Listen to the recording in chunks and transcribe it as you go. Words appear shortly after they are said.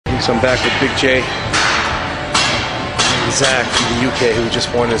So I'm back with Big J, Zak from the UK, who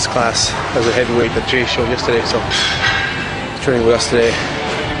just won his class as a heavyweight that Jay showed yesterday. So he's training with us today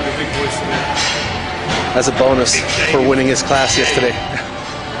as a bonus for winning his class yesterday.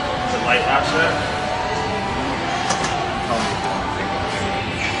 The light after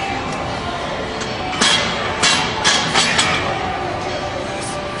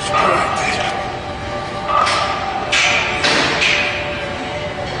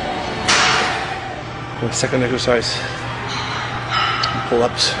second exercise,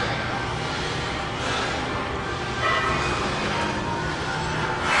 pull-ups.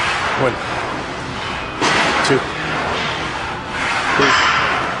 One, two, three,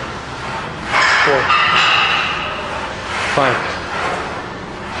 4, 5,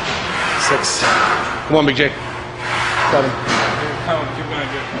 6. Come on, Big J. 7. keep going,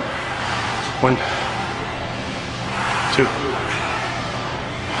 1, 2,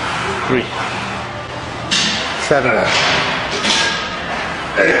 3, 7, 8,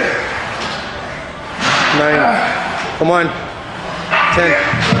 9. Come on. 10.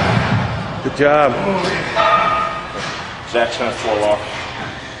 Good job. Zak's gonna fall off.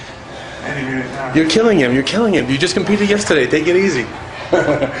 You're killing him. You're killing him. You just competed yesterday. Take it easy.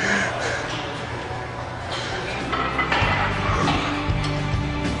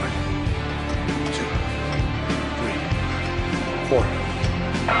 4,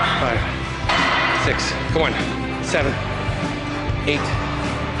 5, 6. Come on. 7, 8,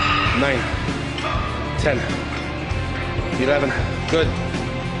 9, 10, 11. Good.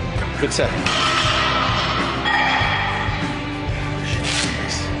 Good set.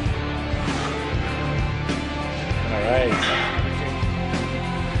 All right.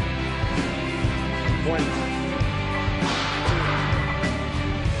 1,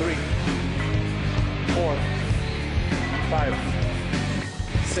 2, 3, 4, 5,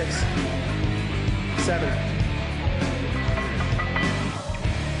 6, 7,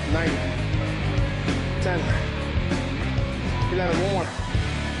 9, 10, 11. One more.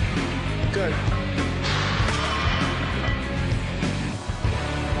 Good.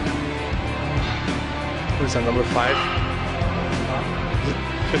 What is that, number 5?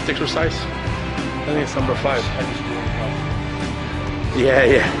 Fifth exercise? I think it's number 5. Yeah,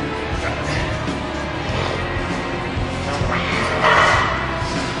 yeah.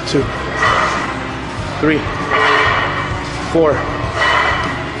 Two, 3, 4,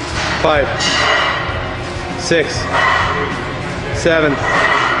 5, 6, 7,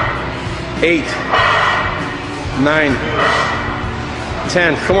 8, 9,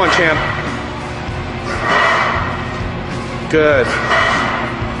 10. Come on, champ. Good.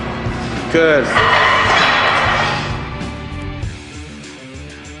 Good.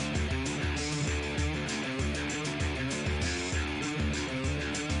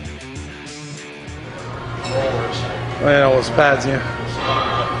 Yeah, all those pads, yeah.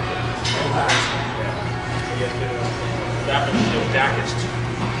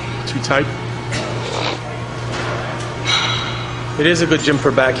 Too tight. It is a good gym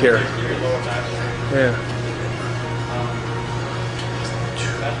for back here. Yeah.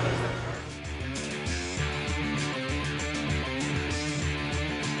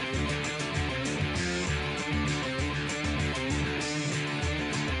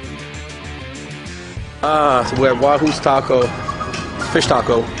 So we're at Wahoo's Taco, fish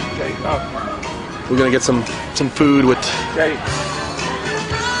taco. We're gonna get some food with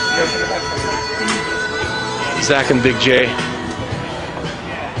Zak and Big J.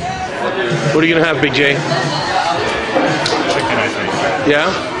 What are you gonna have, Big J? Chicken, I think.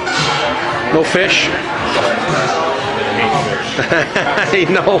 Yeah? No fish? I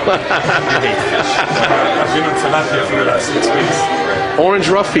know. I've been on tilapia for the last 6 weeks. Orange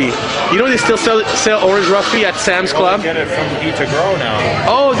Ruffy. You know they still sell Orange Ruffy at Sam's Club? I get it from Eat to Grow now.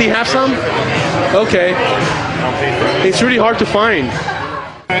 Oh, do you have some? Okay. It's really hard to find.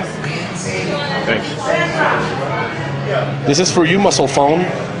 Thanks. This is for you, muscle phone.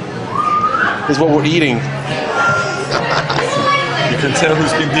 This is what we're eating. You can tell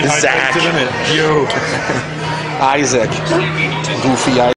who's been dehydrated Zak. in it. You. Isaac. Goofy Isaac.